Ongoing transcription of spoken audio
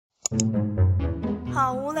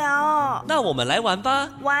好无聊哦。那我们来玩吧。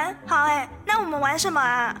玩？好耶，那我们玩什么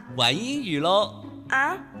啊？玩英语咯。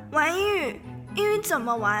啊？玩英语？英语怎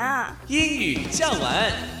么玩啊？英语酱玩，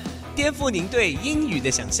颠覆您对英语的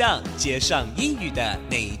想象，接上英语的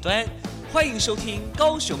那一端。欢迎收听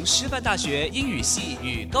高雄师范大学英语系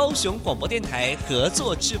与高雄广播电台合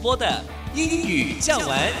作直播的英语酱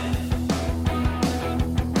玩。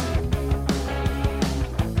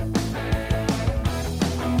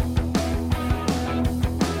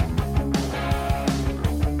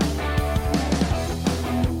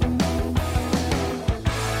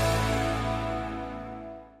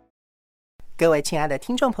各位亲爱的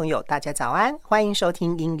听众朋友，大家早安，欢迎收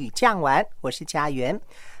听英语酱玩，我是嘉媛。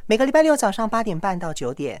每个礼拜六早上8点半到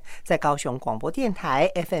9点，在高雄广播电台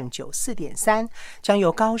FM94.3，将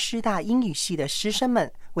由高师大英语系的师生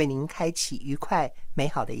们为您开启愉快美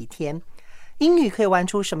好的一天。英语可以玩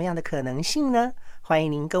出什么样的可能性呢？欢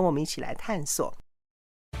迎您跟我们一起来探索。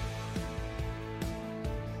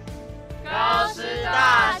高师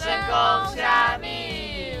大深攻虾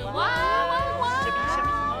米，哇！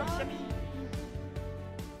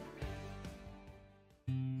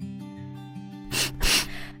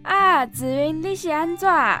啊，子云，你是安怎？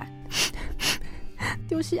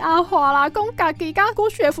就是阿华啦，讲家己甲郭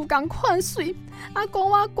雪芙同款水，啊，讲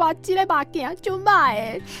我刮一个目镜就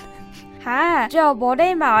歹的。哈，就无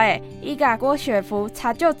礼貌的，伊甲郭雪芙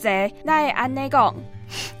差足侪，哪会安尼讲？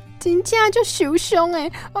真正就受伤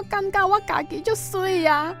的，我感觉我家己就水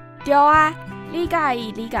啊。对啊，你介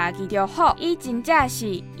意你家己就好，伊真正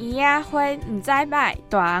是圆仔花唔知歹，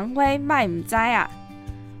大红花卖唔知啊。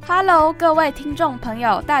Hello， 各位听众朋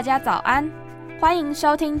友，大家早安，欢迎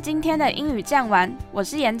收听今天的英语酱玩，我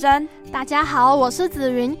是颜真。大家好，我是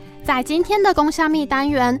子云。在今天的公虾米单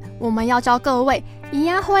元，我们要教各位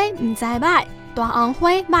圆仔花唔知歹，大红花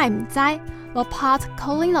卖唔知 ，The pot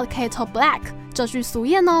calling the kettle black 这句俗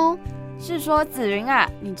谚哦。是说子云啊，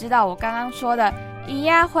你知道我刚刚说的圆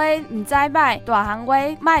仔花唔知歹，大红花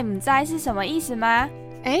卖唔知是什么意思吗？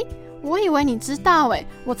我以为你知道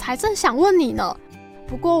我才正想问你呢。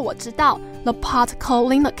不过我知道 The pot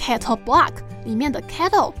calling the kettle black 里面的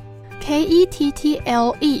kettle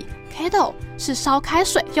K-E-T-T-L-E kettle 是烧开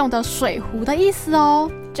水用的水壶的意思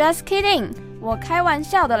哦。 Just kidding， 我开玩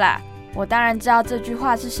笑的啦。我当然知道这句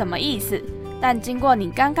话是什么意思，但经过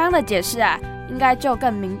你刚刚的解释啊，应该就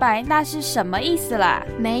更明白那是什么意思啦。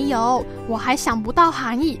没有，我还想不到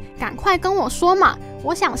含义，赶快跟我说嘛，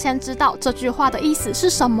我想先知道这句话的意思是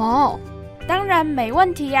什么。当然没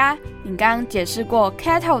问题呀，你刚刚解释过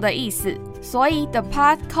kettle 的意思，所以 the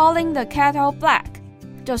pot calling the kettle black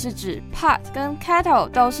就是指 pot 跟 kettle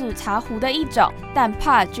都是茶壶的一种，但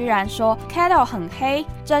pot 居然说 kettle 很黑，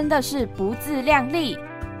真的是不自量力。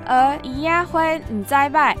而圆仔花唔知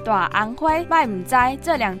歹，大红花卖唔知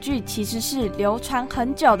这两句其实是流传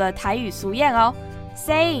很久的台语俗谚哦。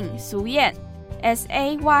saying 俗谚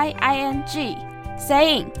S-A-Y-I-N-G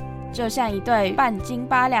saying就像一对半斤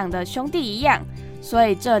八两的兄弟一样，所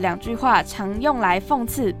以这两句话常用来讽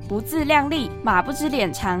刺不自量力、马不知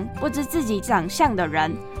脸长、不知自己长相的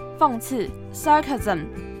人。讽刺 sarcasm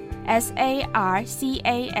S-A-R-C-A-S-M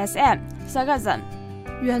sarcasm。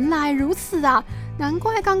 原来如此啊，难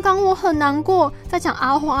怪刚刚我很难过，在讲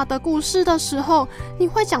阿华的故事的时候你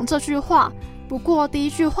会讲这句话。不过第一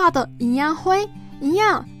句话的圆仔花，圆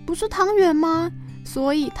仔不是汤圆吗？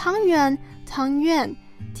所以汤圆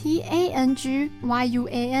T-A-N-G-Y-U-A-N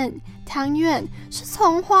汤圆是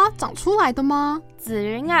从花长出来的吗？子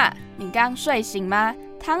云啊，你刚睡醒吗？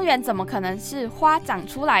汤圆怎么可能是花长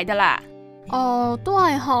出来的啦？哦，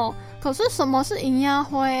对吼，可是什么是圆仔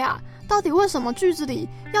花啊？到底为什么句子里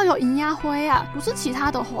要有圆仔花啊，不是其他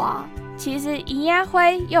的花？其实圆仔花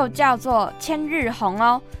又叫做千日红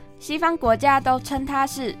哦，西方国家都称它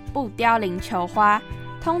是不凋零球花，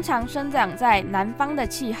通常生长在南方的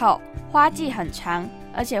气候，花季很长，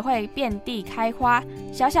而且会遍地开花，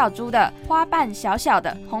小小株的，花瓣小小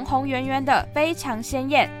的，红红圆圆的，非常鲜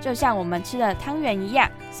艳，就像我们吃的汤圆一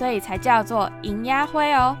样，所以才叫做圆仔花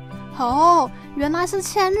哦。哦，原来是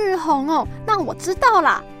千日红哦，那我知道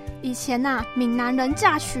啦。以前闽南人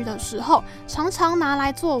嫁娶的时候，常常拿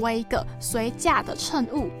来作为一个随嫁的衬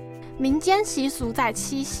物。民间习俗在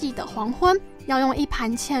七夕的黄昏，要用一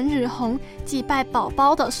盘千日红祭拜宝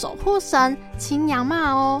宝的守护神亲娘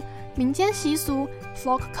妈哦。民间习俗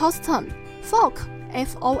folk custom folk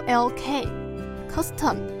F-O-L-K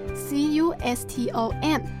custom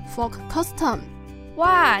C-U-S-T-O-M folk custom。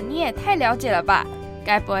 哇，你也太了解了吧，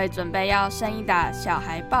该不会准备要生一打小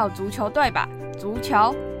孩抱足球队吧？足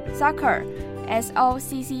球 soccer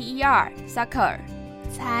S-O-C-C-E-R soccer。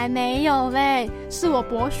 才没有嘞，是我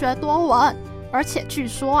博学多闻。而且据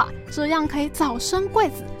说啊，这样可以早生贵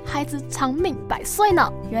子，孩子长命100岁呢。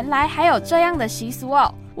原来还有这样的习俗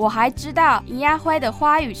哦！我还知道银芽辉的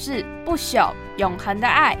花语是不朽、永恒的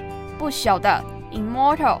爱，不朽的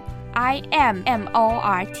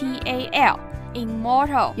immortal，I-M-M-O-R-T-A-L，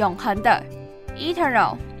 immortal 永恒的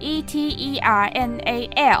eternal，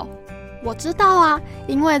 E-T-E-R-N-A-L。我知道啊，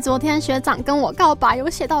因为昨天学长跟我告白有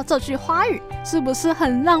写到这句花语，是不是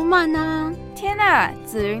很浪漫啊？天哪，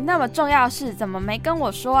子云那么重要的事怎么没跟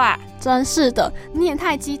我说啊？真是的，你也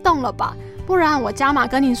太激动了吧！不然我加码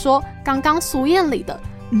跟你说，刚刚俗谚里的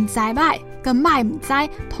唔知歹跟卖唔知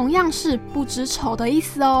同样是不知丑的意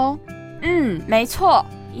思哦。没错，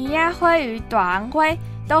银芽辉与大红花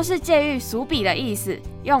都是借喻俗比的意思，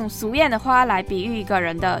用俗艳的花来比喻一个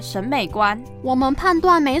人的审美观。我们判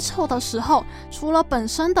断美丑的时候，除了本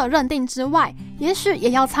身的认定之外，也许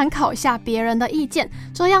也要参考一下别人的意见，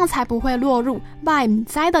这样才不会落入卖唔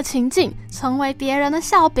知的情境，成为别人的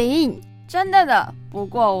笑柄。真的，不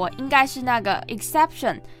过我应该是那个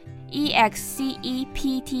exception， E-X-C-E-P-T-I-O-N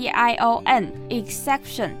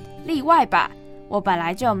exception 例外吧，我本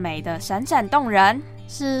来就美得闪闪动人。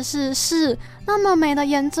是，那么美的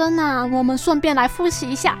颜真啊，我们顺便来复习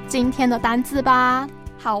一下今天的单字吧。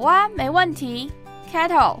好啊，没问题。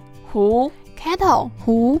 Kettle 壶， Kettle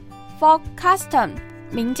壶， Folk custom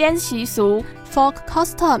民间习俗， Folk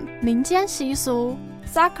custom 民间习俗，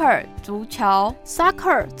 Soccer 足球，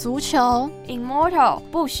 Soccer 足球， Immortal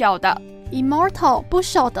不朽的， Immortal 不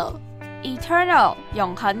朽的， Eternal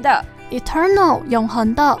永恒的， Eternal 永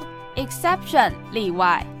恒的， Exception 例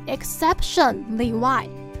外， Exception 例外。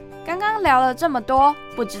刚刚聊了这么多，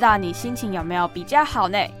不知道你心情有没有比较好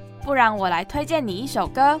呢？不然我来推荐你一首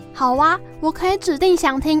歌。好啊，我可以指定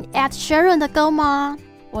想听 Ed Sheeran 的歌吗？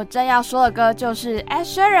我正要说的歌就是 Ed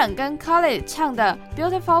Sheeran 跟 Khalid 唱的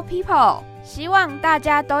Beautiful People， 希望大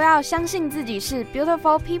家都要相信自己是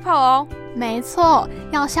Beautiful People 哦。没错，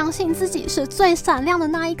要相信自己是最闪亮的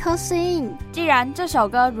那一颗星。既然这首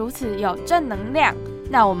歌如此有正能量，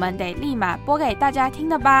那我们得立马播给大家听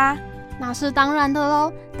的吧。那是当然的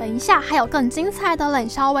咯，等一下还有更精彩的冷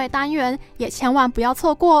笑话单元，也千万不要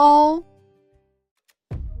错过哦。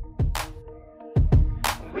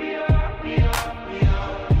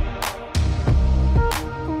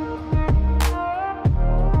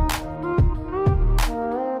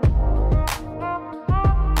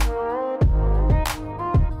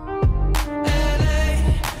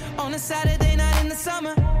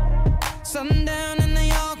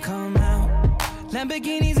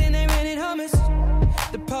Lamborghinis and they rented Hummers.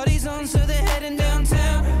 The party's on, so they're heading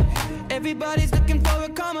downtown. Everybody's looking for a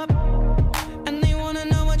come up, and they wanna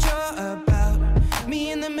know what you're about.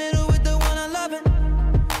 Me in the middle with the one I love it.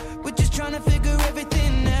 We're just trying to figure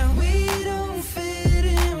everything out. We don't fit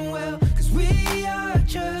in well, 'cause we are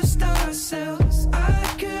just ourselves. I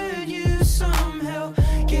could use some help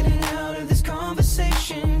getting out of this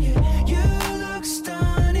conversation. Yeah, you look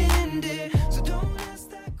stunning, dear, so don't ask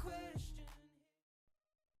that question.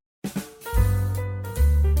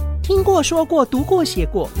 听过、说过、读过、写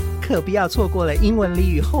过，可不要错过了英文俚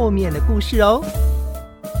语后面的故事哦。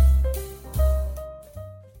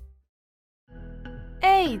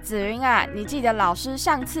子云啊，你记得老师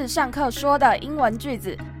上次上课说的英文句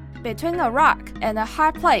子 Between a rock and a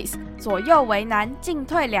hard place， 左右为难，进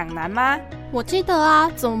退两难吗？我记得啊，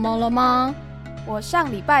怎么了吗？我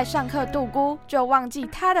上礼拜上课度估就忘记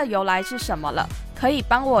它的由来是什么了，可以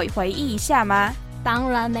帮我回忆一下吗？当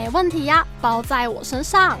然没问题呀，包在我身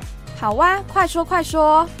上。好啊，快说快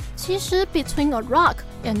说。其实 Between a rock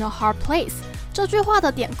and a hard place 这句话的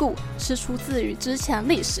典故是出自于之前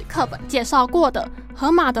历史课本介绍过的荷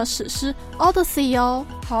马的史诗 Odyssey 哦。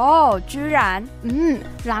居然。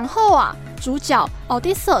然后啊，主角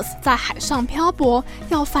Odysseus 在海上漂泊，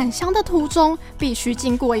要返乡的途中，必须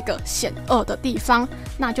经过一个险恶的地方，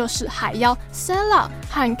那就是海妖 Scylla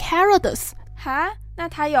和 Charybdis。哈，那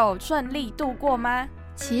他有顺利度过吗？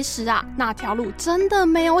其实啊，那条路真的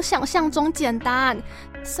没有想象中简单。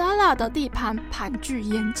Scylla 的地盘盘踞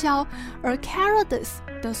岩礁，而 Charybdis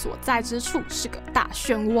的所在之处是个大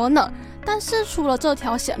漩涡呢。但是除了这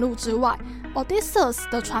条险路之外， Odysseus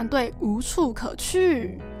的船队无处可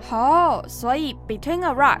去。所以 Between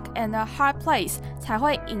a rock and a hard place 才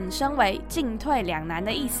会引申为进退两难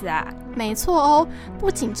的意思啊。没错哦，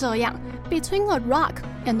不仅这样 Between a rock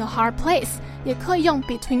and a hard place 也可以用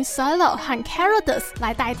Between Scylla 和 Charybdis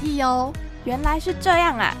来代替哦。原来是这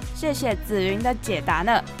样啊，谢谢子云的解答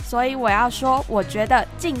呢。所以我要说，我觉得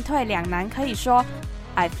进退两难可以说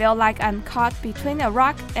I feel like I'm caught between a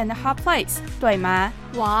rock and a hard place， 对吗？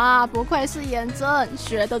哇，不愧是颜真，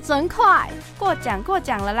学得真快。过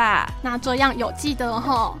奖了啦。那这样有记得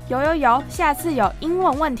齁？有，下次有英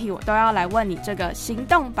文问题我都要来问你这个行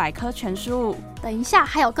动百科全书。等一下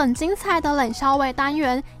还有更精彩的冷笑话单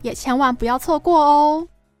元，也千万不要错过哦。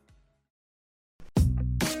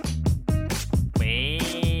喂，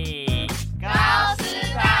告诉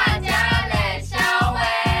大家冷笑话。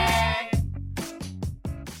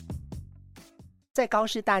在高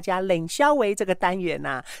师大家冷消维这个单元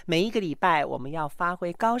啊，每一个礼拜我们要发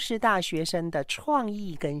挥高师大学生的创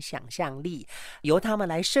意跟想象力，由他们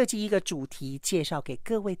来设计一个主题，介绍给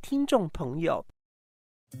各位听众朋友。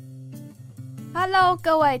Hello，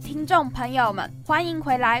 各位听众朋友们，欢迎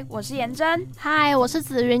回来，我是颜真。嗨，我是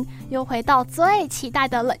子云，又回到最期待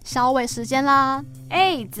的冷笑话时间啦。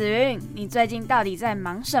子云，你最近到底在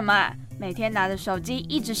忙什么啊？每天拿着手机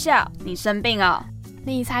一直笑，你生病哦？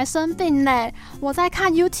你才生病呢，我在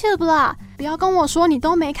看 YouTube 啦，不要跟我说你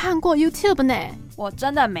都没看过 YouTube 呢。我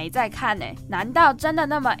真的没在看呢，难道真的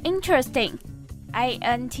那么 interesting？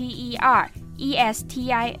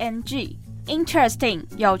 INTERESTING Interesting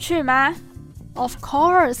有趣吗？ Of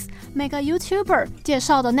course， 每个 YouTuber 介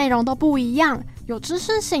绍的内容都不一样，有知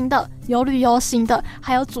识型的，有旅游型的，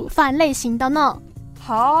还有煮饭类型的呢。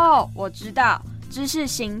我知道，知识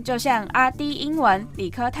型就像阿滴英文、理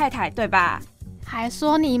科太太，对吧？还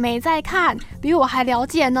说你没在看，比我还了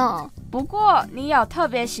解呢。不过你有特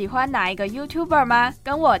别喜欢哪一个 YouTuber 吗？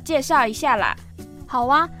跟我介绍一下啦。好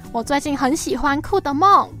啊，我最近很喜欢酷的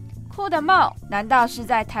梦。酷的梦难道是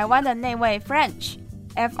在台湾的那位 French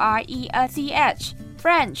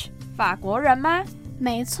French 法国人吗？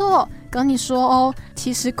没错，跟你说哦，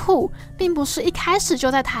其实酷并不是一开始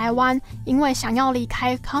就在台湾，因为想要离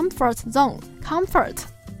开 comfort zone comfort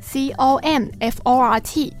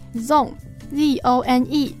COMFORT zone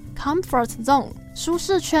ZONE comfort zone 舒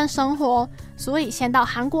适圈生活，所以先到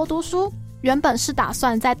韩国读书，原本是打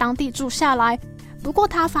算在当地住下来，不过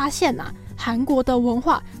他发现韩国的文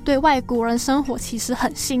化对外国人生活其实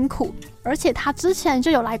很辛苦，而且他之前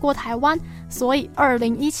就有来过台湾，所以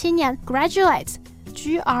2017年 graduate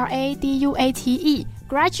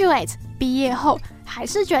graduate 毕业后还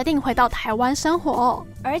是决定回到台湾生活哦。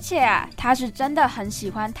而且他是真的很喜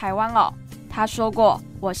欢台湾哦。他说过，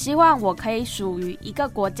我希望我可以属于一个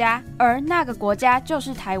国家，而那个国家就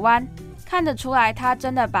是台湾。看得出来他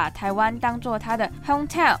真的把台湾当作他的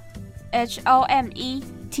hometown HOMETOWN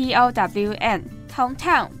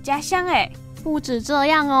hometown 家乡耶。不止这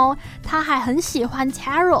样哦，他还很喜欢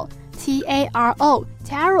taro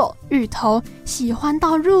taro 芋头，喜欢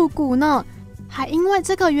到入骨呢，还因为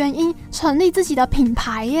这个原因成立自己的品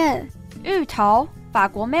牌耶。芋头？法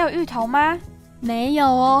国没有芋头吗？没有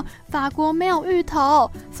哦，法国没有芋头，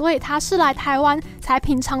所以他是来台湾才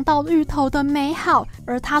品尝到芋头的美好，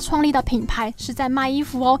而他创立的品牌是在卖衣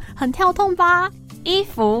服哦，很跳痛吧？衣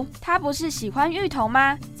服？他不是喜欢芋头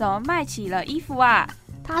吗？怎么卖起了衣服啊？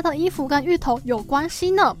他的衣服跟芋头有关系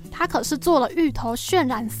呢，他可是做了芋头渲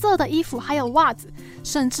染色的衣服，还有袜子，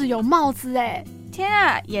甚至有帽子耶。天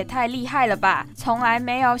啊，也太厉害了吧，从来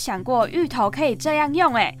没有想过芋头可以这样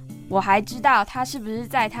用耶。我还知道他是不是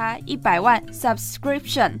在他100万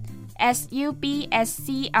subscription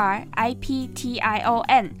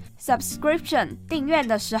subscription 订阅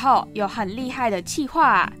的时候有很厉害的企划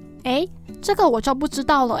啊。这个我就不知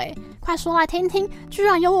道了快说来听听，居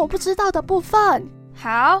然有我不知道的部分。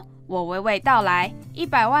好，我娓娓道来。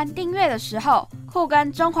100万订阅的时候，酷跟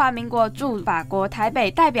中华民国驻法国台北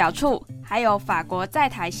代表处还有法国在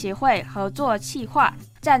台协会合作企划，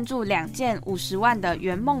赞助2件50万的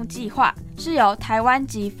圆梦计划，是由台湾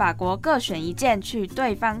及法国各选一件去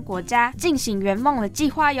对方国家进行圆梦的计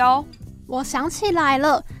划哟。我想起来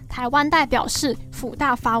了，台湾代表是辅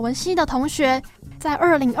大法文系的同学，在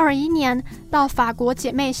2021年到法国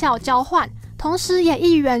姐妹校交换，同时也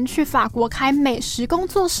一圆去法国开美食工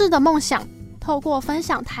作室的梦想，透过分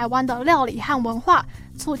享台湾的料理和文化，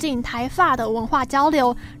促进台法的文化交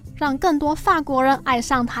流，让更多法国人爱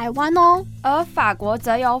上台湾哦。而法国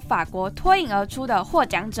则有法国脱颖而出的获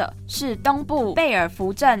奖者，是东部贝尔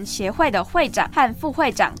福镇协会的会长和副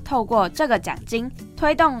会长，透过这个奖金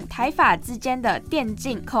推动台法之间的电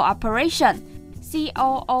竞 cooperation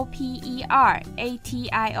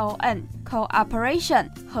cooperation cooperation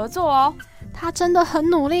合作哦。他真的很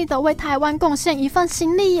努力的为台湾贡献一份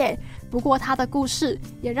心力耶。不过他的故事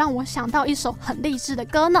也让我想到一首很励志的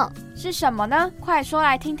歌呢。是什么呢？快说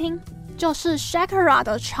来听听。就是 Shakira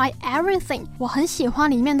的 Try Everything， 我很喜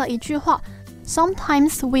欢里面的一句话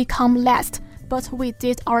Sometimes we come last, but we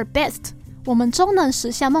did our best。 我们终能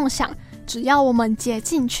实现梦想，只要我们竭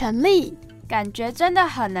尽全力。感觉真的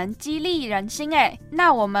很能激励人心诶。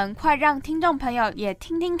那我们快让听众朋友也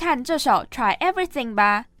听听看这首 Try Everything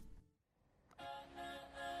吧。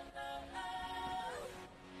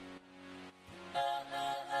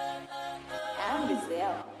I'm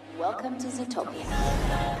Brazil. Welcome to Zootopia.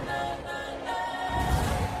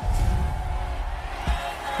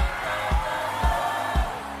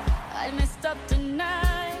 I messed up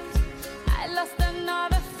tonight. I lost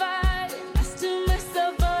another fight. I still mess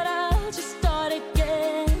up, but I'll just start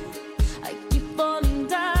again. I keep falling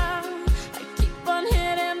down. I keep on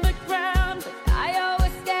hitting the ground, but I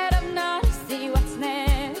always get up now to see what's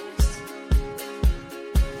next.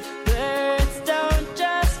 Birds don't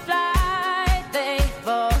just fly, they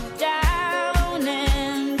fall down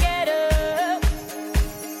and get up.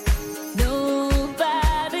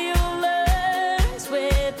 Nobody learns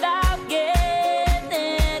without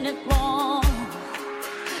getting it wrong.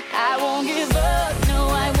 I won't give up, no,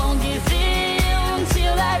 I won't give in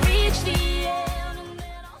till I reach the end, and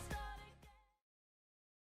then I'll start again.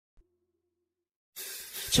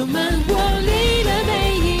 充满活力的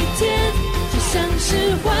每一天，就像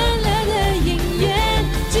是欢乐的音乐，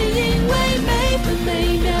只因为每分每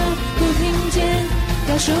秒都听见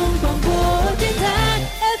高雄广播电台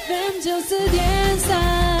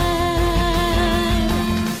FM94.3。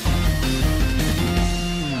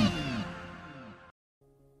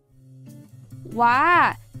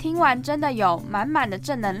哇，听完真的有满满的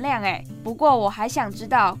正能量诶。不过我还想知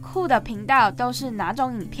道酷的频道都是哪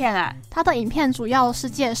种影片啊？它的影片主要是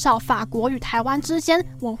介绍法国与台湾之间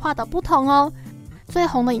文化的不同哦。最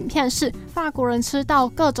红的影片是法国人吃到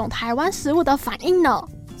各种台湾食物的反应呢。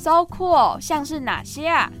So cool， 像是哪些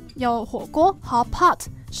啊？有火锅 Hot Pot、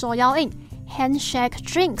手摇饮 Handshake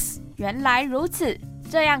Drinks。原来如此，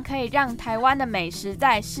这样可以让台湾的美食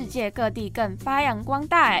在世界各地更发扬光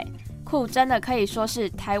大诶。酷真的可以说是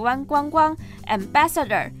台湾观光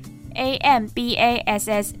Ambassador AMBASSADOR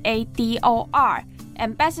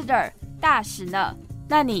Ambassador 大使呢。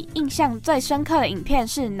那你印象最深刻的影片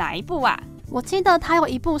是哪一部啊？我记得他有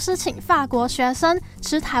一部是请法国学生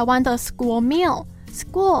吃台湾的 school meal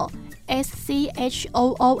school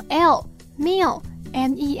SCHOOL meal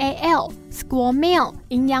MEAL school meal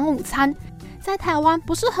营养午餐。在台湾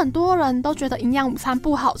不是很多人都觉得营养午餐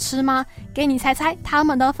不好吃吗？给你猜猜他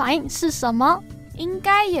们的反应是什么？应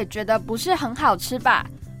该也觉得不是很好吃吧，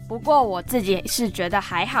不过我自己也是觉得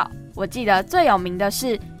还好。我记得最有名的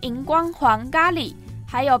是荧光黄咖喱，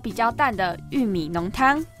还有比较淡的玉米浓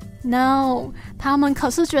汤。No， 他们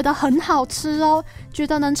可是觉得很好吃哦，觉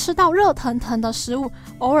得能吃到热腾腾的食物，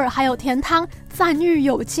偶尔还有甜汤，赞誉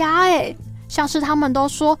有加耶。像是他们都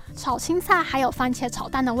说炒青菜还有番茄炒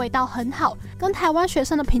蛋的味道很好，跟台湾学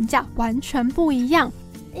生的评价完全不一样。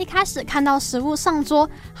一开始看到食物上桌，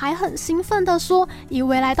还很兴奋地说以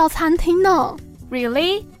为来到餐厅呢。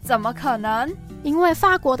Really？ 怎么可能？因为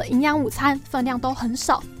法国的营养午餐分量都很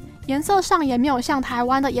少，颜色上也没有像台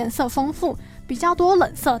湾的颜色丰富，比较多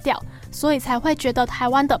冷色调，所以才会觉得台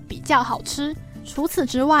湾的比较好吃。除此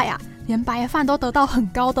之外啊，连白饭都得到很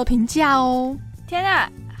高的评价哦。天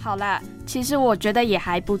啊！好啦，其实我觉得也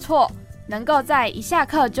还不错，能够在一下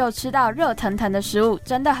课就吃到热腾腾的食物，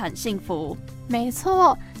真的很幸福。没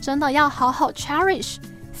错，真的要好好 cherish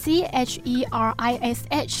CHERISH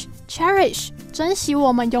cherish 珍惜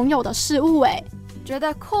我们拥有的事物诶。觉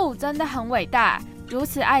得酷真的很伟大，如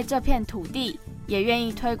此爱这片土地，也愿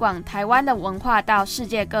意推广台湾的文化到世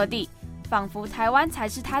界各地，仿佛台湾才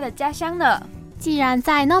是他的家乡呢。既然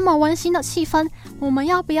在那么温馨的气氛，我们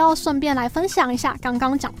要不要顺便来分享一下刚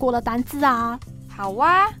刚讲过的单字啊？好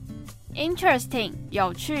啊。Interesting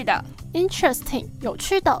有趣的 Interesting 有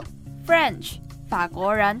趣的 French 法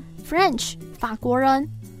国人 French 法国人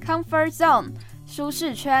Comfort zone 舒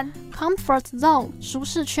适圈 Comfort zone 舒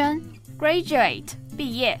适圈 Graduate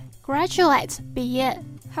毕业 Graduate 毕业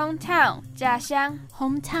Hometown 家乡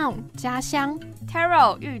Hometown 家乡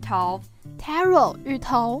Taro 芋头 Taro 芋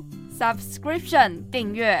头Subscription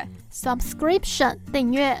订阅 Subscription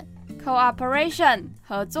订阅 Cooperation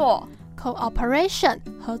合作 Cooperation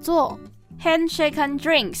合作 Handshaken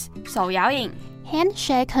Drinks 手摇饮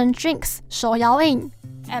Handshaken Drinks 手摇饮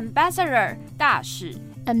Ambassador 大使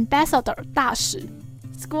Ambassador 大使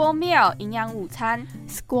School Meal 营养午餐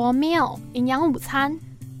School Meal 营养午餐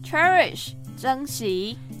Cherish 珍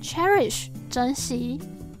惜 Cherish 珍惜。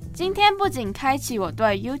今天不仅开启我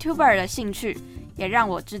对 YouTuber 的兴趣，也让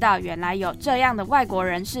我知道原来有这样的外国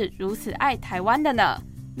人是如此爱台湾的呢。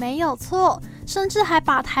没有错，甚至还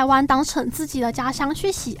把台湾当成自己的家乡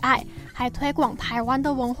去喜爱，还推广台湾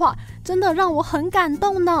的文化，真的让我很感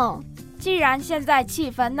动呢。既然现在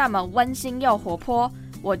气氛那么温馨又活泼，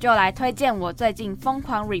我就来推荐我最近疯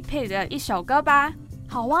狂 repeat 的一首歌吧。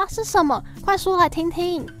好啊，是什么？快说来听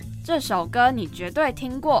听。这首歌你绝对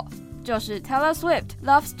听过，就是 Taylor Swift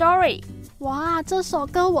Love Story。哇，这首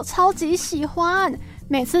歌我超级喜欢，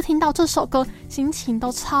每次听到这首歌心情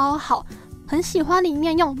都超好，很喜欢里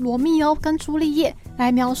面用罗密欧跟朱丽叶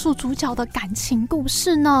来描述主角的感情故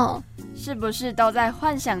事呢。是不是都在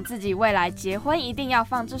幻想自己未来结婚一定要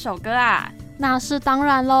放这首歌啊？那是当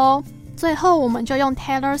然咯。最后我们就用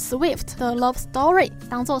Taylor Swift 的 Love Story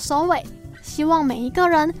当作收尾，希望每一个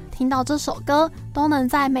人听到这首歌都能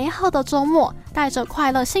在美好的周末带着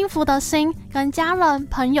快乐幸福的心跟家人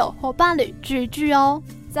朋友或伴侣聚一聚哦。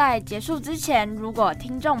在结束之前，如果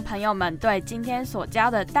听众朋友们对今天所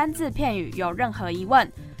教的单字片语有任何疑问，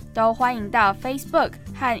都欢迎到 Facebook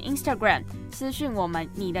和 Instagram 私讯我们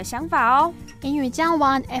你的想法哦。英语酱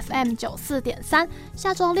玩 FM94.3，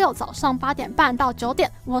下周六早上8点半到9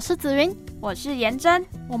点，我是子云，我是妍珍，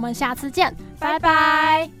我们下次见，拜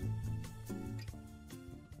拜。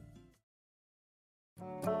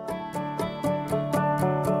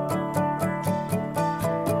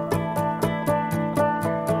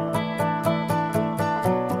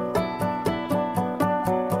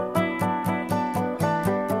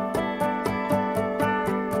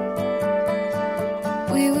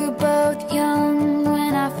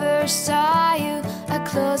Saw you, I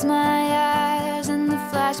close my eyes and the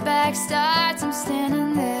flashback starts. I'm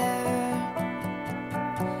standing there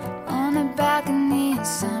on a balcony in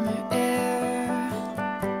summer air.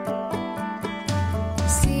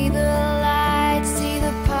 See the lights, see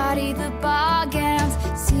the party, the ball gowns.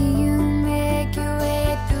 See you make your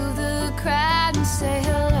way through the crowd and say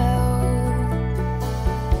hello.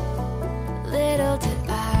 Little did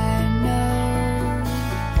I know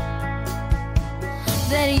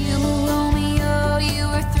that you